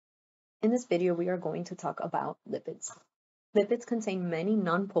In this video, we are going to talk about lipids. Lipids contain many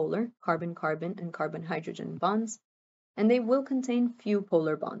nonpolar carbon-carbon and carbon-hydrogen bonds, and they will contain few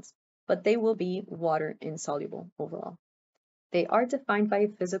polar bonds, but they will be water insoluble overall. They are defined by a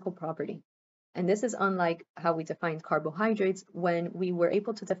physical property, and this is unlike how we defined carbohydrates when we were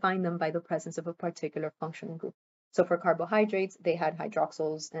able to define them by the presence of a particular functional group. So for carbohydrates, they had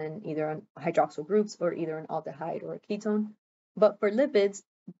hydroxyls and either hydroxyl groups or either an aldehyde or a ketone. But for lipids,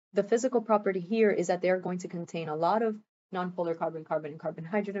 the physical property here is that they're going to contain a lot of nonpolar carbon-carbon and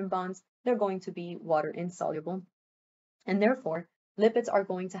carbon-hydrogen bonds. They're going to be water insoluble. And therefore, lipids are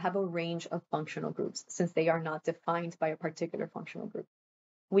going to have a range of functional groups since they are not defined by a particular functional group.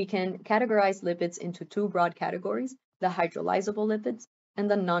 We can categorize lipids into two broad categories, the hydrolyzable lipids and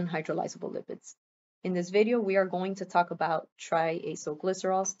the non-hydrolyzable lipids. In this video, we are going to talk about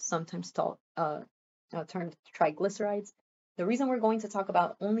triacylglycerols, sometimes termed triglycerides. The reason we're going to talk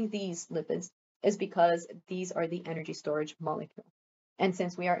about only these lipids is because these are the energy storage molecule. And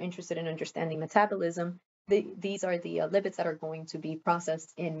since we are interested in understanding metabolism, these are the lipids that are going to be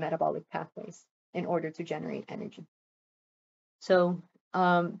processed in metabolic pathways in order to generate energy. So,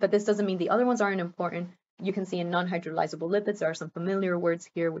 but this doesn't mean the other ones aren't important. You can see in non-hydrolyzable lipids, there are some familiar words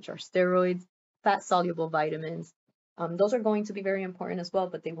here, which are steroids, fat-soluble vitamins. Those are going to be very important as well,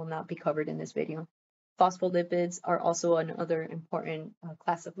 but they will not be covered in this video. Phospholipids are also another important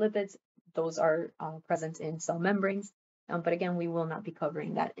class of lipids. Those are present in cell membranes, but again, we will not be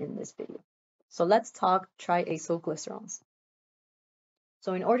covering that in this video. So let's talk triacylglycerols.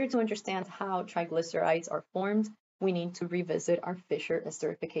 So in order to understand how triglycerides are formed, we need to revisit our Fischer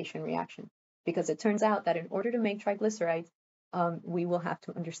esterification reaction, because it turns out that in order to make triglycerides, we will have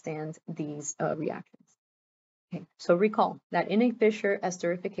to understand these reactions. Okay, so recall that in a Fischer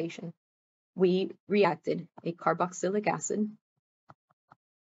esterification, we reacted a carboxylic acid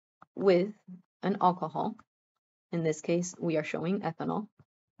with an alcohol. In this case, we are showing ethanol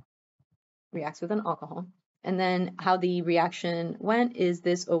reacts with an alcohol. And then how the reaction went is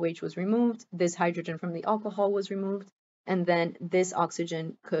this OH was removed, this hydrogen from the alcohol was removed, and then this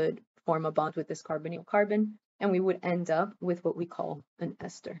oxygen could form a bond with this carbonyl carbon, and we would end up with what we call an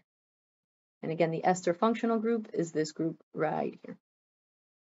ester. And again, the ester functional group is this group right here.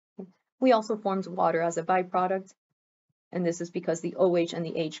 We also formed water as a byproduct, and this is because the OH and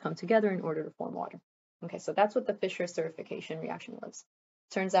the H come together in order to form water. Okay, so that's what the Fischer esterification reaction was.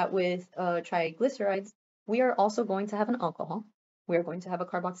 Turns out with triglycerides, we are also going to have an alcohol, we are going to have a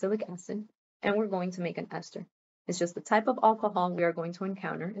carboxylic acid, and we're going to make an ester. It's just the type of alcohol we are going to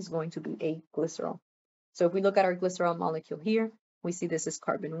encounter is going to be a glycerol. So if we look at our glycerol molecule here, we see this is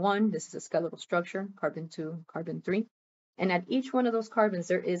carbon 1, this is a skeletal structure, carbon 2, carbon 3. And at each one of those carbons,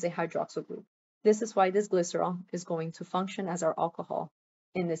 there is a hydroxyl group. This is why this glycerol is going to function as our alcohol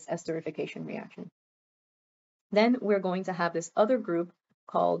in this esterification reaction. Then we're going to have this other group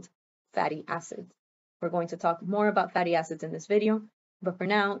called fatty acids. We're going to talk more about fatty acids in this video, but for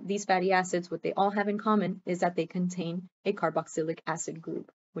now, these fatty acids, what they all have in common is that they contain a carboxylic acid group,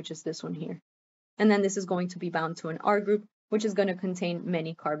 which is this one here. And then this is going to be bound to an R group, which is going to contain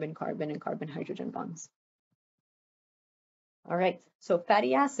many carbon-carbon and carbon-hydrogen bonds. All right, so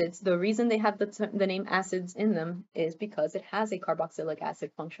fatty acids, the reason they have the name acids in them is because it has a carboxylic acid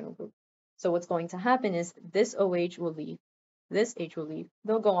functional group. So what's going to happen is this OH will leave, this H will leave,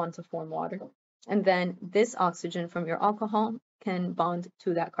 they'll go on to form water. And then this oxygen from your alcohol can bond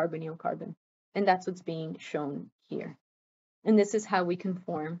to that carbonyl carbon. And that's what's being shown here. And this is how we can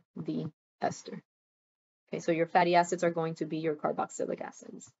form the ester. Okay, so your fatty acids are going to be your carboxylic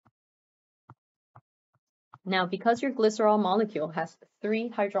acids. Now, because your glycerol molecule has 3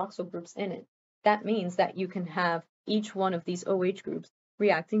 hydroxyl groups in it, that means that you can have each one of these OH groups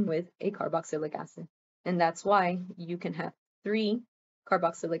reacting with a carboxylic acid. And that's why you can have 3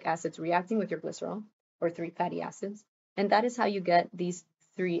 carboxylic acids reacting with your glycerol, or 3 fatty acids. And that is how you get these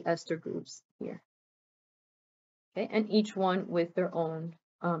 3 ester groups here. Okay, and each one with their own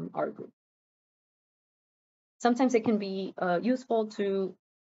R group. Sometimes it can be useful to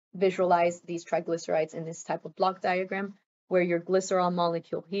visualize these triglycerides in this type of block diagram, where your glycerol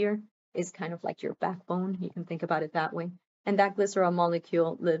molecule here is kind of like your backbone. You can think about it that way. And that glycerol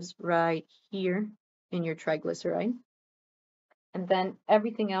molecule lives right here in your triglyceride. And then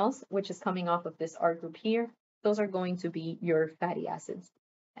everything else, which is coming off of this R group here, those are going to be your fatty acids.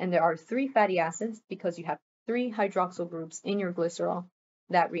 And there are 3 fatty acids because you have 3 hydroxyl groups in your glycerol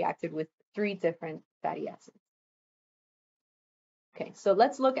that reacted with 3 different fatty acids. Okay, so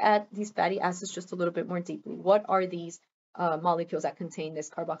let's look at these fatty acids just a little bit more deeply. What are these molecules that contain this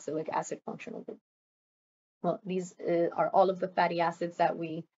carboxylic acid functional group? Well, these are all of the fatty acids that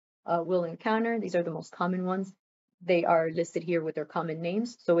we will encounter. These are the most common ones. They are listed here with their common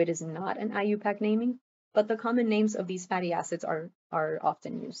names, so it is not an IUPAC naming, but the common names of these fatty acids are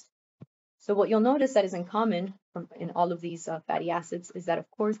often used. So what you'll notice that is in common in all of these fatty acids is that, of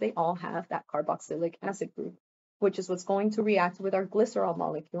course, they all have that carboxylic acid group, which is what's going to react with our glycerol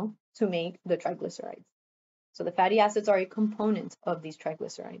molecule to make the triglycerides. So the fatty acids are a component of these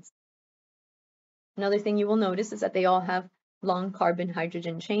triglycerides. Another thing you will notice is that they all have long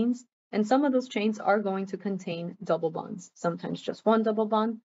carbon-hydrogen chains, and some of those chains are going to contain double bonds, sometimes just one double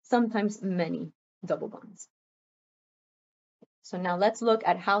bond, sometimes many double bonds. So now let's look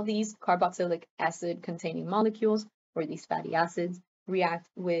at how these carboxylic acid containing molecules, or these fatty acids, react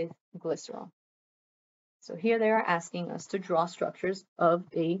with glycerol. So here they are asking us to draw structures of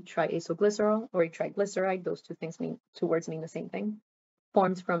a triacylglycerol or a triglyceride. Those two words mean the same thing.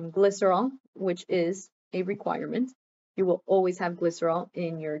 Formed from glycerol, which is a requirement. You will always have glycerol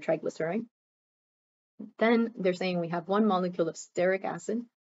in your triglyceride. Then they're saying we have one molecule of stearic acid.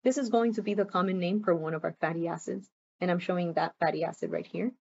 This is going to be the common name for one of our fatty acids, and I'm showing that fatty acid right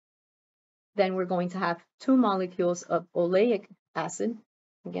here. Then we're going to have two molecules of oleic acid.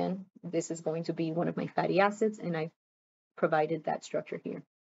 Again, this is going to be one of my fatty acids, and I've provided that structure here.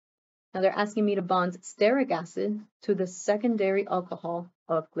 Now they're asking me to bond stearic acid to the secondary alcohol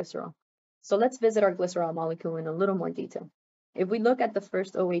of glycerol. So let's visit our glycerol molecule in a little more detail. If we look at the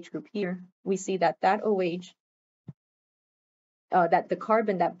first OH group here, we see that OH, that the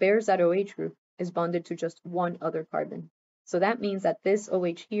carbon that bears that OH group is bonded to just one other carbon. So that means that this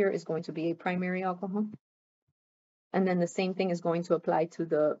OH here is going to be a primary alcohol. And then the same thing is going to apply to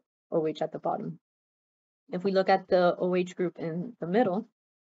the OH at the bottom. If we look at the OH group in the middle,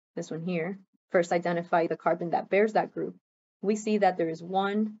 this one here, first identify the carbon that bears that group, we see that there is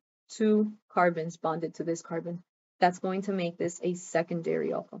 1, 2 carbons bonded to this carbon. That's going to make this a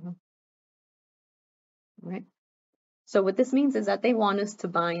secondary alcohol. All right. So what this means is that they want us to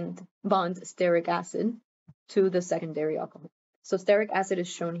bond stearic acid to the secondary alcohol. So stearic acid is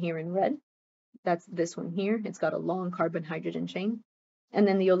shown here in red. That's this one here. It's got a long carbon-hydrogen chain. And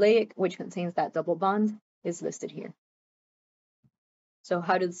then the oleic, which contains that double bond, is listed here. So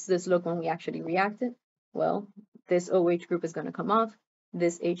how does this look when we actually react it? Well, this OH group is going to come off,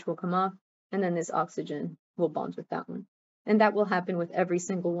 this H will come off, and then this oxygen will bond with that one. And that will happen with every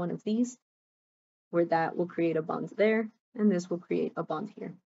single one of these, where that will create a bond there, and this will create a bond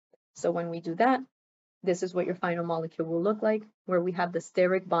here. So when we do that, this is what your final molecule will look like, where we have the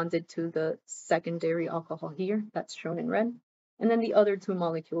stearic bonded to the secondary alcohol here, that's shown in red, and then the other two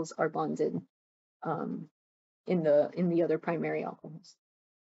molecules are bonded in the other primary alcohols.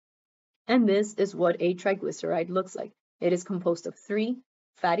 And this is what a triglyceride looks like. It is composed of 3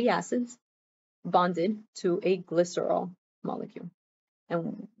 fatty acids bonded to a glycerol molecule.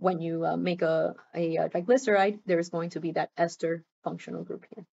 And when you make a triglyceride, there is going to be that ester functional group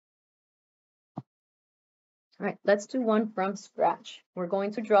here. All right, let's do one from scratch. We're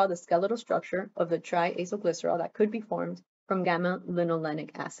going to draw the skeletal structure of the triacylglycerol that could be formed from gamma-linolenic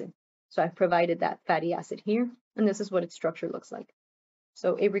acid. So I've provided that fatty acid here, and this is what its structure looks like.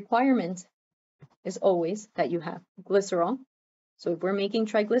 So a requirement is always that you have glycerol. So if we're making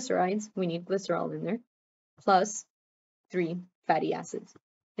triglycerides, we need glycerol in there, plus 3 fatty acids.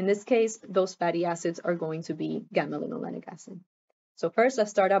 In this case, those fatty acids are going to be gamma-linolenic acid. So first,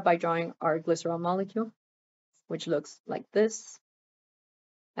 let's start out by drawing our glycerol molecule, which looks like this.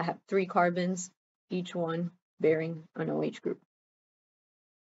 I have 3 carbons, each one bearing an OH group.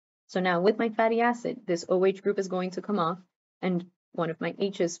 So now with my fatty acid, this OH group is going to come off, and one of my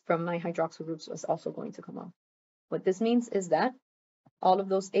H's from my hydroxyl groups was also going to come off. What this means is that all of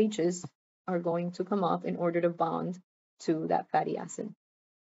those H's are going to come off in order to bond to that fatty acid.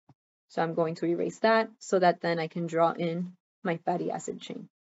 So I'm going to erase that so that then I can draw in my fatty acid chain.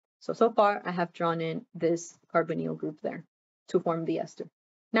 So far I have drawn in this carbonyl group there to form the ester.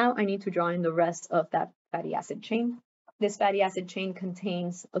 Now I need to draw in the rest of that fatty acid chain. This fatty acid chain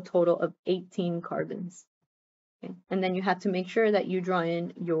contains a total of 18 carbons. Okay? And then you have to make sure that you draw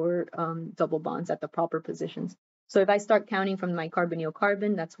in your double bonds at the proper positions. So if I start counting from my carbonyl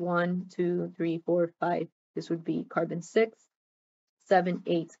carbon, that's 1, 2, 3, 4, 5. This would be carbon 6, 7,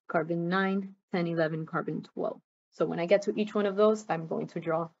 8, carbon 9, 10, 11, carbon 12. So when I get to each one of those, I'm going to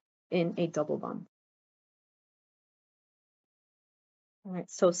draw in a double bond. All right,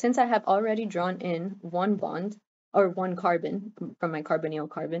 so since I have already drawn in one bond, or one carbon from my carbonyl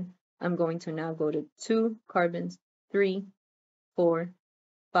carbon, I'm going to now go to 2 carbons, 3, 4,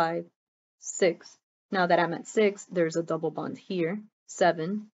 5, 6. Now that I'm at 6, there's a double bond here,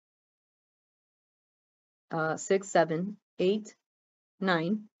 7, 6, 7, 8,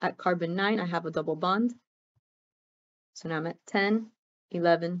 9. At carbon 9, I have a double bond. So now I'm at 10,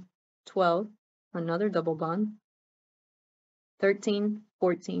 11, 12, another double bond, 13,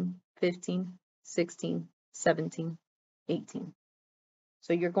 14, 15, 16, 17, 18.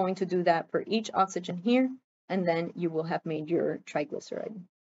 So you're going to do that for each oxygen here, and then you will have made your triglyceride.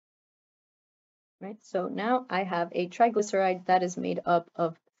 Right? So now I have a triglyceride that is made up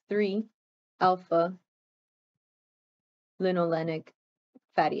of 3 alpha linolenic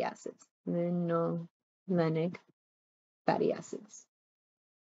fatty acids. Linolenic fatty acids.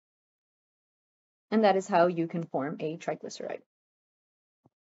 And that is how you can form a triglyceride.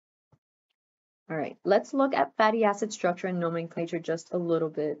 All right, let's look at fatty acid structure and nomenclature just a little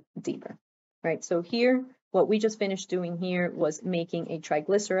bit deeper. Right, so here, what we just finished doing here was making a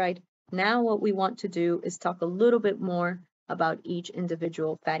triglyceride. Now what we want to do is talk a little bit more about each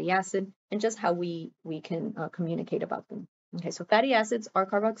individual fatty acid and just how we can communicate about them. Okay, so fatty acids are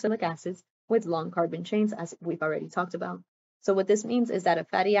carboxylic acids with long carbon chains, as we've already talked about. So what this means is that a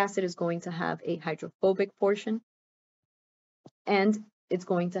fatty acid is going to have a hydrophobic portion, and it's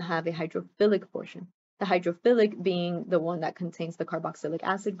going to have a hydrophilic portion. The hydrophilic being the one that contains the carboxylic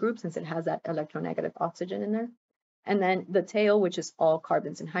acid group, since it has that electronegative oxygen in there. And then the tail, which is all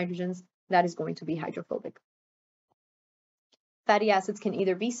carbons and hydrogens, that is going to be hydrophobic. Fatty acids can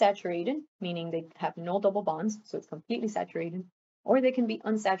either be saturated, meaning they have no double bonds, so it's completely saturated, or they can be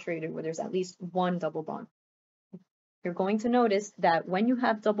unsaturated, where there's at least one double bond. You're going to notice that when you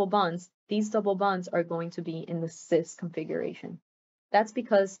have double bonds, these double bonds are going to be in the cis configuration. That's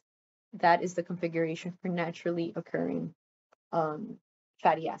because that is the configuration for naturally occurring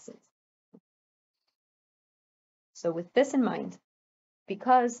fatty acids. So with this in mind,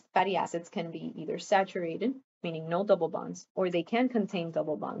 because fatty acids can be either saturated, meaning no double bonds, or they can contain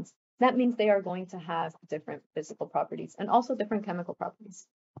double bonds, that means they are going to have different physical properties and also different chemical properties.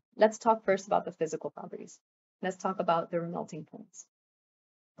 Let's talk first about the physical properties. Let's talk about their melting points.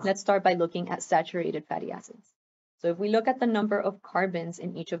 Let's start by looking at saturated fatty acids. So if we look at the number of carbons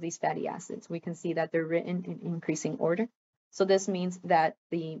in each of these fatty acids, we can see that they're written in increasing order. So this means that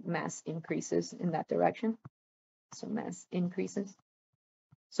the mass increases in that direction. So mass increases.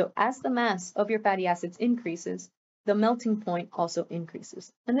 So as the mass of your fatty acids increases, the melting point also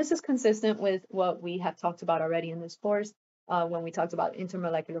increases. And this is consistent with what we have talked about already in this course when we talked about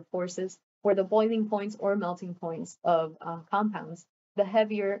intermolecular forces, where the boiling points or melting points of compounds, the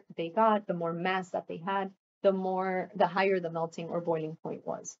heavier they got, the more mass that they had, the higher the melting or boiling point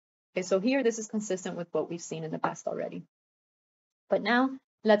was. Okay, so here this is consistent with what we've seen in the past already. But now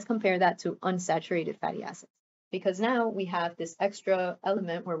let's compare that to unsaturated fatty acids, because now we have this extra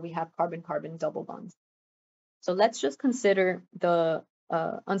element where we have carbon-carbon double bonds. So let's just consider the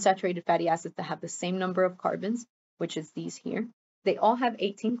unsaturated fatty acids that have the same number of carbons, which is these here. They all have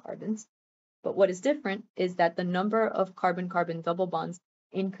 18 carbons, but what is different is that the number of carbon-carbon double bonds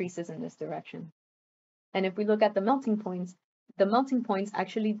increases in this direction. And if we look at the melting points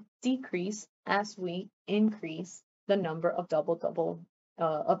actually decrease as we increase the number of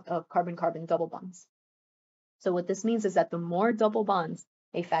carbon-carbon double bonds. So what this means is that the more double bonds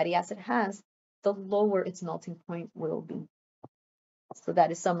a fatty acid has, the lower its melting point will be. So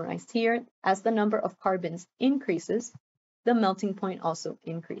that is summarized here. As the number of carbons increases, the melting point also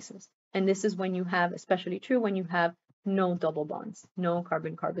increases. And this is when you have, especially true when you have no double bonds, no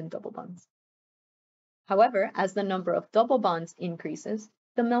carbon-carbon double bonds. However, as the number of double bonds increases,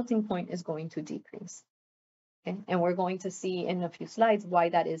 the melting point is going to decrease. Okay? And we're going to see in a few slides why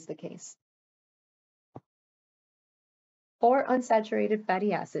that is the case. For unsaturated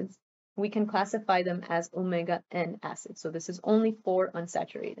fatty acids, we can classify them as omega-N acids. So this is only for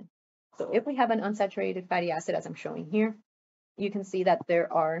unsaturated. So if we have an unsaturated fatty acid, as I'm showing here, you can see that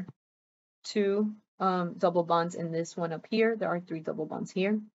there are 2 double bonds in this one up here. There are 3 double bonds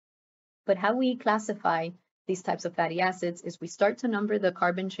here. But how we classify these types of fatty acids is we start to number the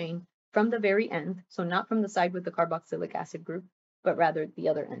carbon chain from the very end, so not from the side with the carboxylic acid group, but rather the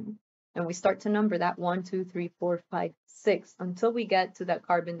other end. And we start to number that 1, 2, 3, 4, 5, 6 until we get to that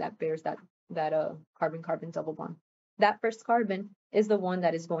carbon that bears that carbon-carbon double bond. That first carbon is the one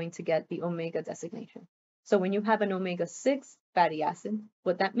that is going to get the omega designation. So when you have an omega-6 fatty acid,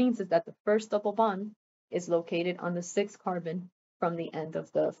 what that means is that the first double bond is located on the 6th carbon from the end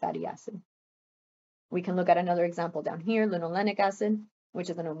of the fatty acid. We can look at another example down here, linolenic acid, which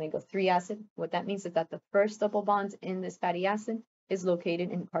is an omega-3 acid. What that means is that the first double bond in this fatty acid is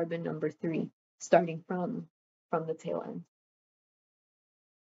located in carbon number 3, starting from the tail end.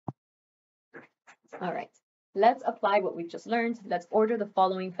 All right, let's apply what we've just learned. Let's order the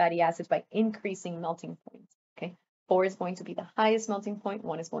following fatty acids by increasing melting points. Okay, 4 is going to be the highest melting point,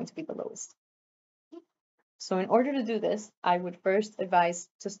 1 is going to be the lowest. So in order to do this, I would first advise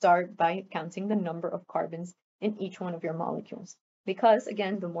to start by counting the number of carbons in each one of your molecules. Because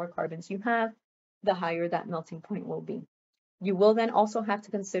again, the more carbons you have, the higher that melting point will be. You will then also have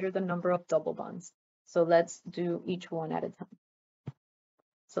to consider the number of double bonds. So let's do each one at a time.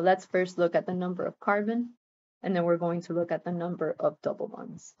 So let's first look at the number of carbon, and then we're going to look at the number of double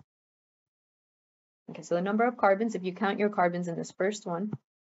bonds. Okay, so the number of carbons, if you count your carbons in this first one,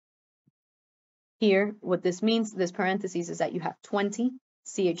 here, what this means, this parentheses, is that you have 20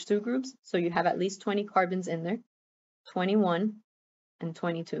 CH2 groups, so you have at least 20 carbons in there, 21 and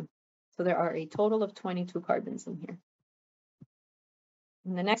 22. So there are a total of 22 carbons in here.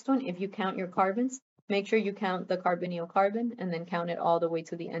 In the next one, if you count your carbons, make sure you count the carbonyl carbon and then count it all the way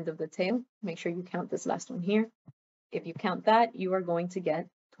to the end of the tail. Make sure you count this last one here. If you count that, you are going to get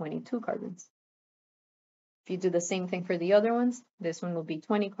 22 carbons. If you do the same thing for the other ones, this one will be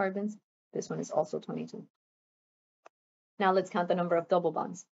 20 carbons. This one is also 22. Now let's count the number of double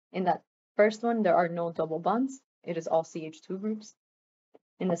bonds. In that first one, there are no double bonds. It is all CH2 groups.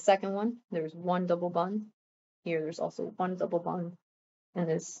 In the second one, there's one double bond. Here, there's also one double bond. And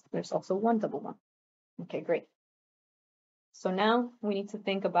there's also one double bond. Okay, great. So now we need to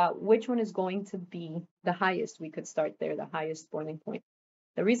think about which one is going to be the highest. We could start there, the highest boiling point.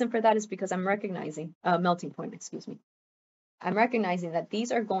 The reason for that is because I'm recognizing, melting point, excuse me. I'm recognizing that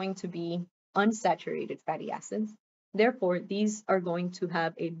these are going to be unsaturated fatty acids. Therefore, these are going to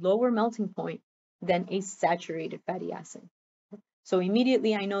have a lower melting point than a saturated fatty acid. So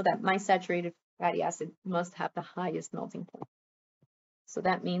immediately I know that my saturated fatty acid must have the highest melting point. So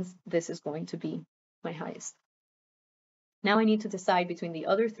that means this is going to be my highest. Now I need to decide between the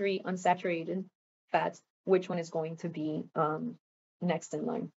other 3 unsaturated fats, which one is going to be next in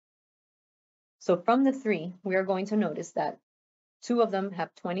line. So from the 3, we are going to notice that 2 of them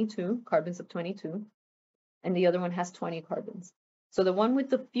have 22 carbons of 22, and the other one has 20 carbons. So the one with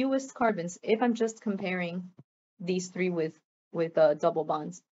the fewest carbons, if I'm just comparing these 3 with double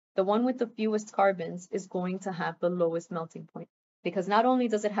bonds, the one with the fewest carbons is going to have the lowest melting point, because not only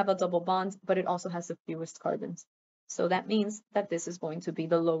does it have a double bond, but it also has the fewest carbons. So that means that this is going to be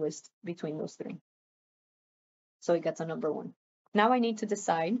the lowest between those 3. So it gets a number 1. Now I need to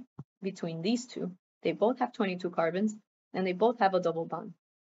decide between these 2. They both have 22 carbons, and they both have a double bond.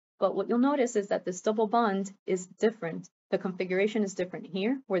 But what you'll notice is that this double bond is different. The configuration is different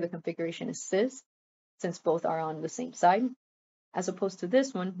here, where the configuration is cis, since both are on the same side, as opposed to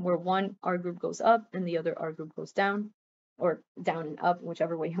this one, where one R group goes up and the other R group goes down, or down and up,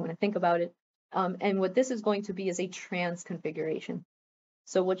 whichever way you want to think about it. And what this is going to be is a trans configuration.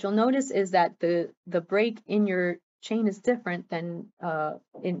 So what you'll notice is that the break in your chain is different than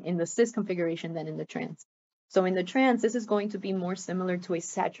in the cis configuration than in the trans. So in the trans, this is going to be more similar to a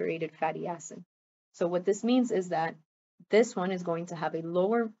saturated fatty acid. So what this means is that this one is going to have a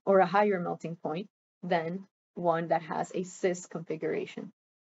lower or a higher melting point than one that has a cis configuration.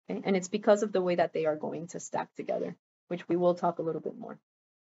 Okay? And it's because of the way that they are going to stack together, which we will talk a little bit more.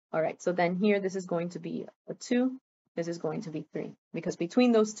 All right, so then here, this is going to be a 2. This is going to be 3, because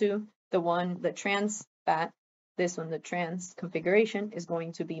between those 2, the trans fat, this one, the trans configuration, is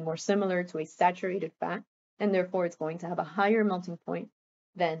going to be more similar to a saturated fat, and therefore it's going to have a higher melting point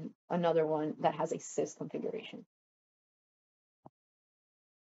than another one that has a cis configuration.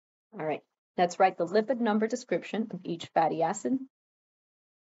 All right, let's write the lipid number description of each fatty acid.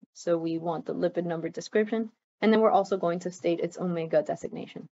 So we want the lipid number description, and then we're also going to state its omega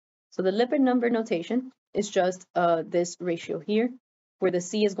designation. So the lipid number notation is just this ratio here, where the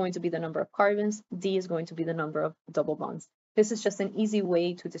C is going to be the number of carbons, D is going to be the number of double bonds. This is just an easy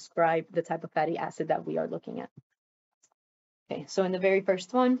way to describe the type of fatty acid that we are looking at. Okay, so in the very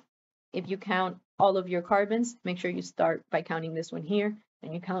first one, if you count all of your carbons, make sure you start by counting this one here,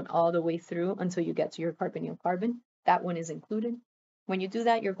 and you count all the way through until you get to your carbonyl carbon. That one is included. When you do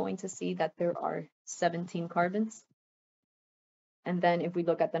that, you're going to see that there are 17 carbons. And then if we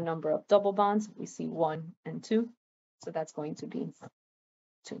look at the number of double bonds, we see 1 and 2. So that's going to be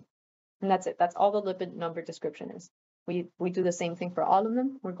 2. And that's it. That's all the lipid number description is. We do the same thing for all of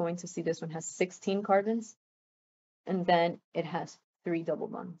them. We're going to see this one has 16 carbons, and then it has 3 double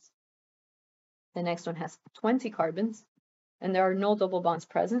bonds. The next one has 20 carbons, and there are no double bonds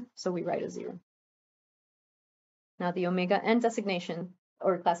present, so we write a 0. Now the omega N designation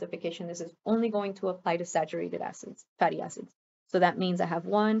or classification, this is only going to apply to saturated acids, fatty acids. So that means I have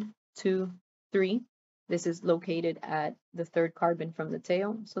 1, 2, 3. This is located at the 3rd carbon from the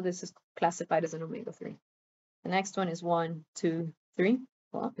tail, so this is classified as an omega-3. The next one is 1, 2, 3.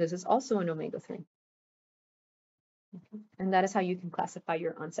 Well, this is also an omega-3. Okay. And that is how you can classify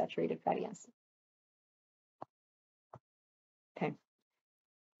your unsaturated fatty acid. Okay.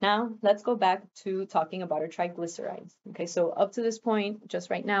 Now let's go back to talking about our triglycerides. Okay, so up to this point, just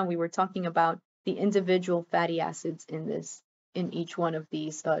right now, we were talking about the individual fatty acids in each one of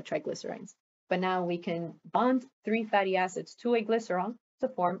these triglycerides. But now we can bond 3 fatty acids to a glycerol to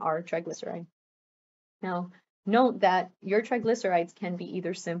form our triglyceride. Now, note that your triglycerides can be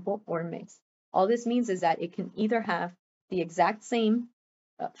either simple or mixed. All this means is that it can either have the exact same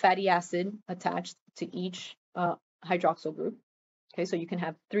fatty acid attached to each hydroxyl group. Okay, so you can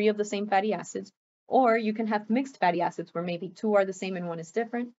have 3 of the same fatty acids, or you can have mixed fatty acids where maybe 2 are the same and 1 is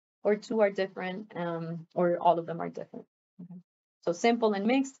different, or 2 are different, or all of them are different. Okay. So simple and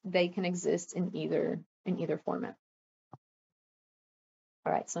mixed, they can exist in either format.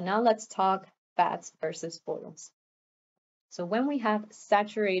 All right, so now let's talk fats versus oils. So when we have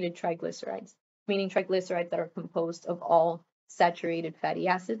saturated triglycerides, meaning triglycerides that are composed of all saturated fatty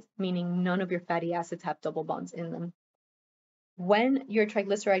acids, meaning none of your fatty acids have double bonds in them. When your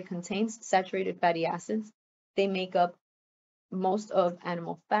triglyceride contains saturated fatty acids, they make up most of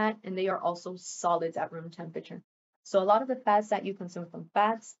animal fat, and they are also solids at room temperature. So a lot of the fats that you consume from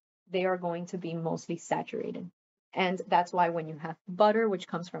fats, they are going to be mostly saturated. And that's why when you have butter, which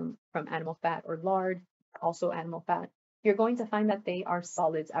comes from animal fat, or lard, also animal fat, you're going to find that they are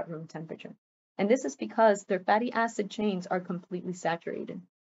solids at room temperature. And this is because their fatty acid chains are completely saturated.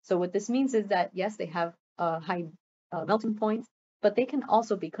 So what this means is that, yes, they have a high melting point, but they can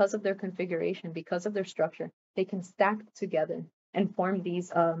also, because of their configuration, because of their structure, they can stack together and form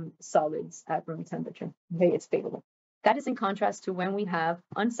these solids at room temperature. Okay, it's stable. That is in contrast to when we have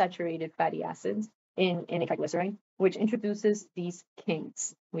unsaturated fatty acids in a triglyceride, which introduces these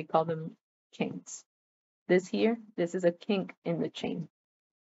kinks. We call them kinks. This here, this is a kink in the chain.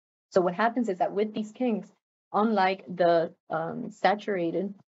 So what happens is that with these kinks, unlike the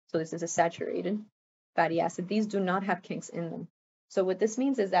saturated, so this is a saturated fatty acid, these do not have kinks in them. So what this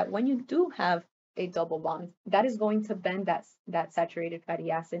means is that when you do have a double bond, that is going to bend that saturated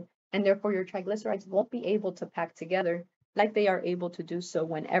fatty acid, and therefore your triglycerides won't be able to pack together like they are able to do so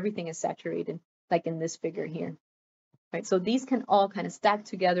when everything is saturated, like in this figure here. Right? So these can all kind of stack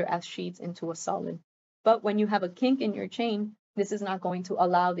together as sheets into a solid. But when you have a kink in your chain, this is not going to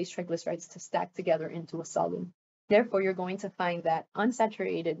allow these triglycerides to stack together into a solid. Therefore, you're going to find that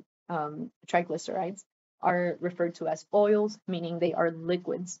unsaturated triglycerides are referred to as oils, meaning they are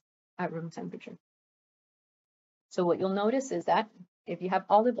liquids at room temperature. So what you'll notice is that if you have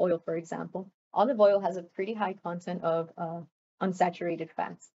olive oil, for example, olive oil has a pretty high content of unsaturated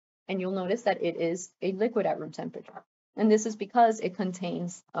fats. And you'll notice that it is a liquid at room temperature. And this is because it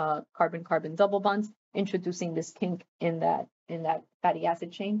contains carbon-carbon double bonds, introducing this kink in that fatty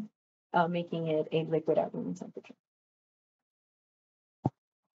acid chain, making it a liquid at room temperature.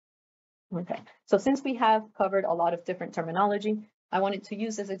 Okay, so since we have covered a lot of different terminology, I wanted to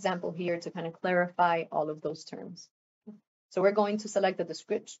use this example here to kind of clarify all of those terms. So we're going to select the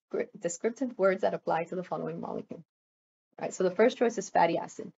descriptive words that apply to the following molecule. All right, so the first choice is fatty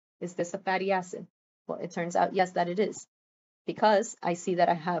acid. Is this a fatty acid? Well, it turns out, yes, that it is, because I see that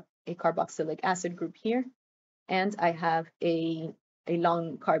I have a carboxylic acid group here, and I have a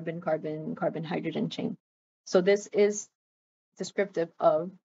long carbon-carbon-carbon hydrogen chain. So this is descriptive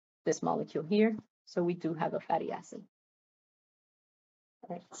of this molecule here. So we do have a fatty acid.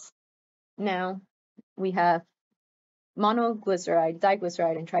 All right. Now we have monoglyceride,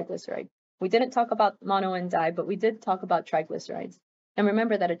 diglyceride, and triglyceride. We didn't talk about mono and di, but we did talk about triglycerides. And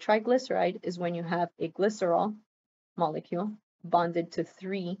remember that a triglyceride is when you have a glycerol molecule bonded to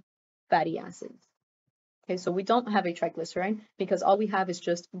 3 fatty acids. Okay, so we don't have a triglyceride because all we have is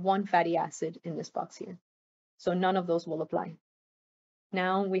just 1 fatty acid in this box here. So none of those will apply.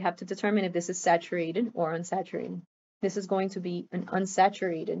 Now we have to determine if this is saturated or unsaturated. This is going to be an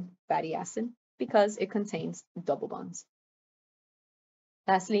unsaturated fatty acid because it contains double bonds.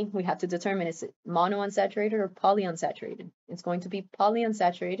 Lastly, we have to determine is it monounsaturated or polyunsaturated. It's going to be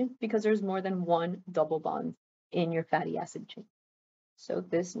polyunsaturated because there's more than 1 double bond in your fatty acid chain. So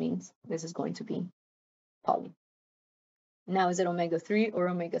this means this is going to be poly. Now, is it omega-3 or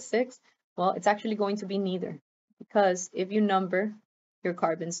omega-6? Well, it's actually going to be neither, because if you number your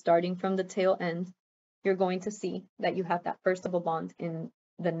carbons starting from the tail end, you're going to see that you have that first double bond in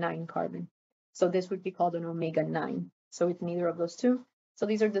the 9 carbon. So this would be called an omega-9. So it's neither of those two. So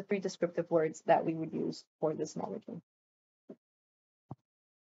these are the 3 descriptive words that we would use for this molecule.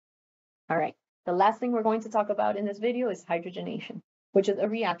 All right, the last thing we're going to talk about in this video is hydrogenation, which is a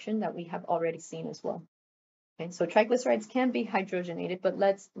reaction that we have already seen as well. Okay, so triglycerides can be hydrogenated, but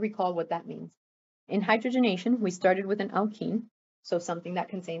let's recall what that means. In hydrogenation, we started with an alkene, so something that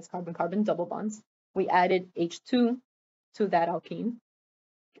contains carbon-carbon double bonds. We added H2 to that alkene,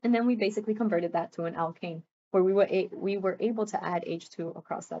 and then we basically converted that to an alkane, where we were able to add H2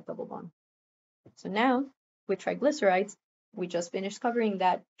 across that double bond. So now, with triglycerides, we just finished covering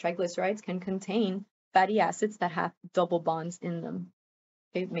that triglycerides can contain fatty acids that have double bonds in them.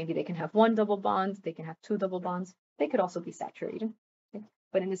 Okay, maybe they can have one double bond, they can have two double bonds, they could also be saturated. Okay?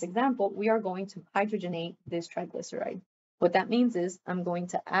 But in this example, we are going to hydrogenate this triglyceride. What that means is I'm going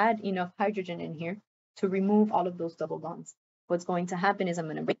to add enough hydrogen in here to remove all of those double bonds. What's going to happen is I'm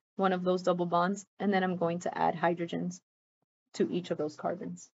going to break one of those double bonds, and then I'm going to add hydrogens to each of those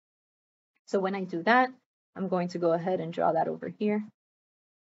carbons. So when I do that, I'm going to go ahead and draw that over here.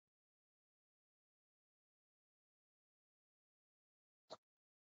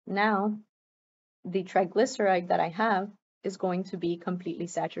 Now, the triglyceride that I have is going to be completely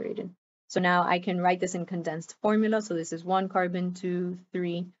saturated. So now I can write this in condensed formula. So this is 1 carbon, 2,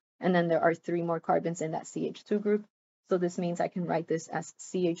 3, and then there are 3 more carbons in that CH2 group. So this means I can write this as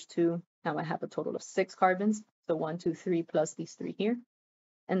CH2. Now I have a total of 6 carbons. So 1, 2, 3 plus these 3 here,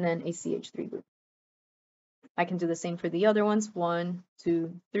 and then a CH3 group. I can do the same for the other ones, 1,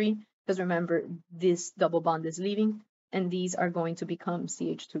 2, 3, because remember, this double bond is leaving, and these are going to become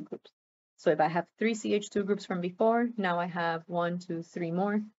CH2 groups. So if I have 3 CH2 groups from before, now I have 1, 2, 3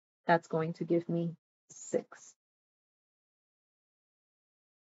 more. That's going to give me 6.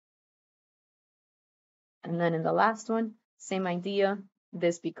 And then in the last one, same idea.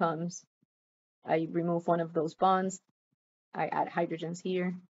 This becomes, I remove one of those bonds. I add hydrogens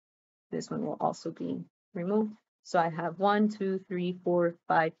here. This one will also be removed. So I have 1, 2, 3, 4,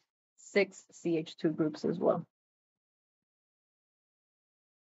 5, 6 CH2 groups as well.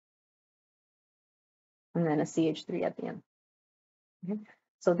 And then a CH3 at the end. Okay.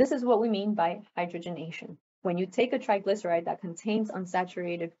 So this is what we mean by hydrogenation. When you take a triglyceride that contains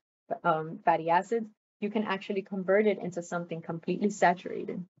unsaturated fatty acids, you can actually convert it into something completely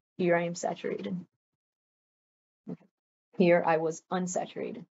saturated. Here I am saturated. Okay. Here I was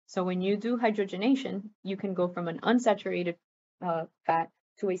unsaturated. So when you do hydrogenation, you can go from an unsaturated fat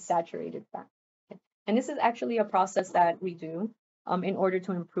to a saturated fat. Okay. And this is actually a process that we do in order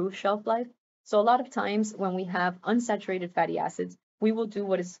to improve shelf life. So a lot of times when we have unsaturated fatty acids, we will do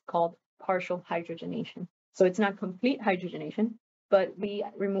what is called partial hydrogenation. So it's not complete hydrogenation, but we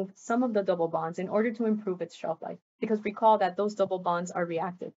remove some of the double bonds in order to improve its shelf life. Because recall that those double bonds are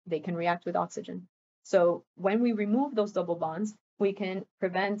reactive. They can react with oxygen. So when we remove those double bonds, we can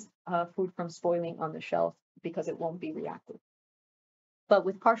prevent food from spoiling on the shelf because it won't be reactive. But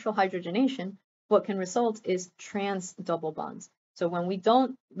with partial hydrogenation, what can result is trans double bonds. So when we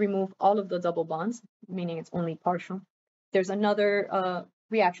don't remove all of the double bonds, meaning it's only partial, there's another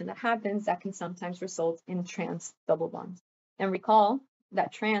reaction that happens that can sometimes result in trans double bonds. And recall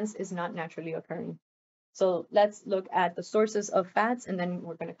that trans is not naturally occurring. So let's look at the sources of fats, and then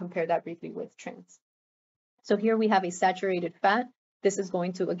we're going to compare that briefly with trans. So here we have a saturated fat. This is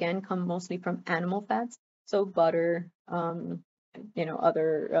going to, again, come mostly from animal fats. So butter, other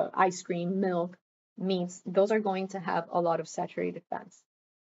ice cream, milk, meats, those are going to have a lot of saturated fats.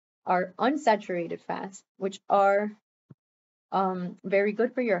 Our unsaturated fats, which are very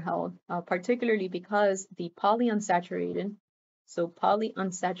good for your health, particularly because the polyunsaturated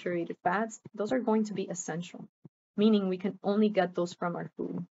fats, those are going to be essential, meaning we can only get those from our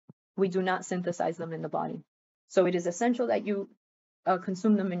food. We do not synthesize them in the body. So it is essential that you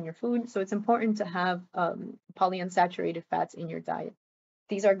consume them in your food. So it's important to have polyunsaturated fats in your diet.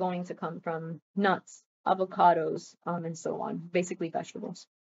 These are going to come from nuts, avocados, and so on, basically vegetables.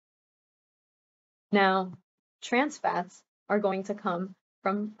 Now, trans fats are going to come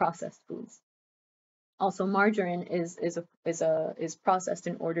from processed foods. Also, margarine is processed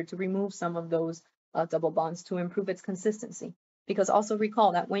in order to remove some of those double bonds to improve its consistency. Because also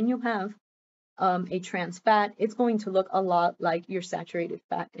recall that when you have a trans fat, it's going to look a lot like your saturated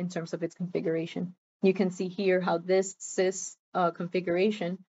fat in terms of its configuration. You can see here how this cis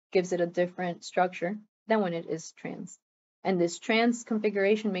configuration gives it a different structure than when it is trans. And this trans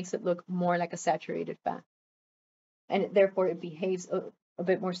configuration makes it look more like a saturated fat. And therefore it behaves a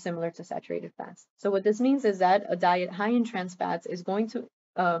bit more similar to saturated fats. So what this means is that a diet high in trans fats is going to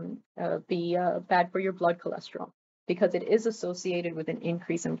be bad for your blood cholesterol because it is associated with an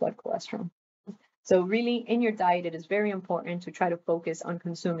increase in blood cholesterol. So really in your diet, it is very important to try to focus on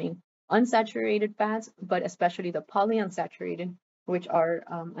consuming unsaturated fats, but especially the polyunsaturated, which are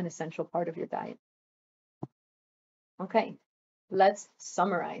an essential part of your diet. Okay, let's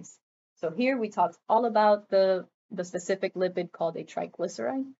summarize. So here we talked all about the specific lipid called a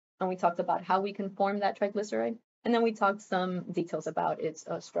triglyceride. and we talked about how we can form that triglyceride, and then we talked some details about its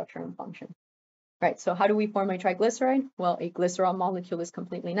structure and function. Right, so how do we form a triglyceride? Well, a glycerol molecule is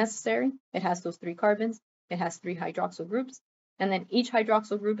completely necessary. It has those 3 carbons, it has 3 hydroxyl groups, and then each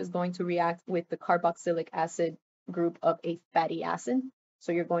hydroxyl group is going to react with the carboxylic acid group of a fatty acid.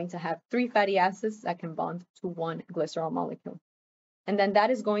 So you're going to have 3 fatty acids that can bond to 1 glycerol molecule. And then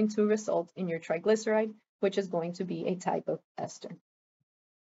that is going to result in your triglyceride, which is going to be a type of ester.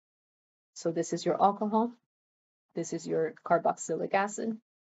 So this is your alcohol, this is your carboxylic acid,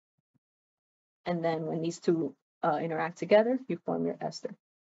 and then when these two interact together, you form your ester.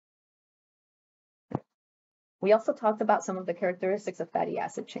 We also talked about some of the characteristics of fatty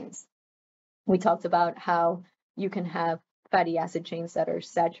acid chains. We talked about how you can have fatty acid chains that are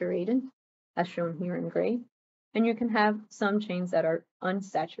saturated, as shown here in gray, and you can have some chains that are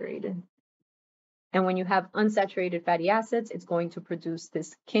unsaturated. And when you have unsaturated fatty acids, it's going to produce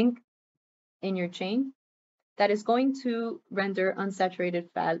this kink in your chain that is going to render unsaturated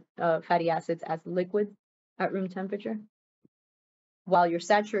fatty acids as liquid at room temperature. While your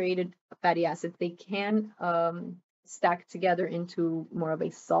saturated fatty acids, they can stack together into more of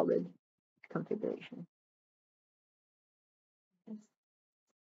a solid configuration.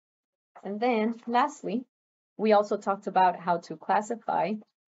 And then lastly, we also talked about how to classify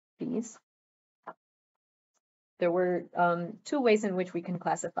these. There were 2 ways in which we can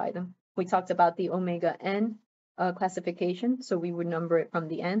classify them. We talked about the omega N classification. So we would number it from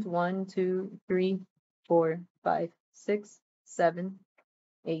the end: 1, 2, 3, 4, 5, 6, 7,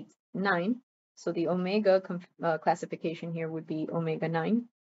 8, 9. So the omega classification here would be omega 9.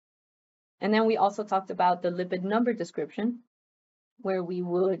 And then we also talked about the lipid number description, where we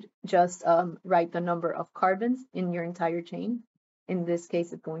would just write the number of carbons in your entire chain. In this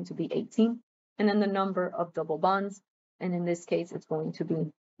case, it's going to be 18. And then the number of double bonds. And in this case, it's going to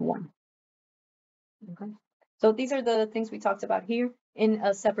be 1. Okay. So these are the things we talked about here. In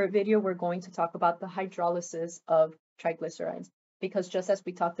a separate video, we're going to talk about the hydrolysis of triglycerides, because just as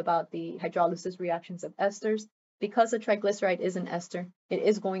we talked about the hydrolysis reactions of esters, because a triglyceride is an ester, it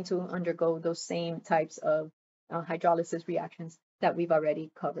is going to undergo those same types of hydrolysis reactions that we've already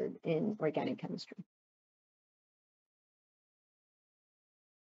covered in organic chemistry.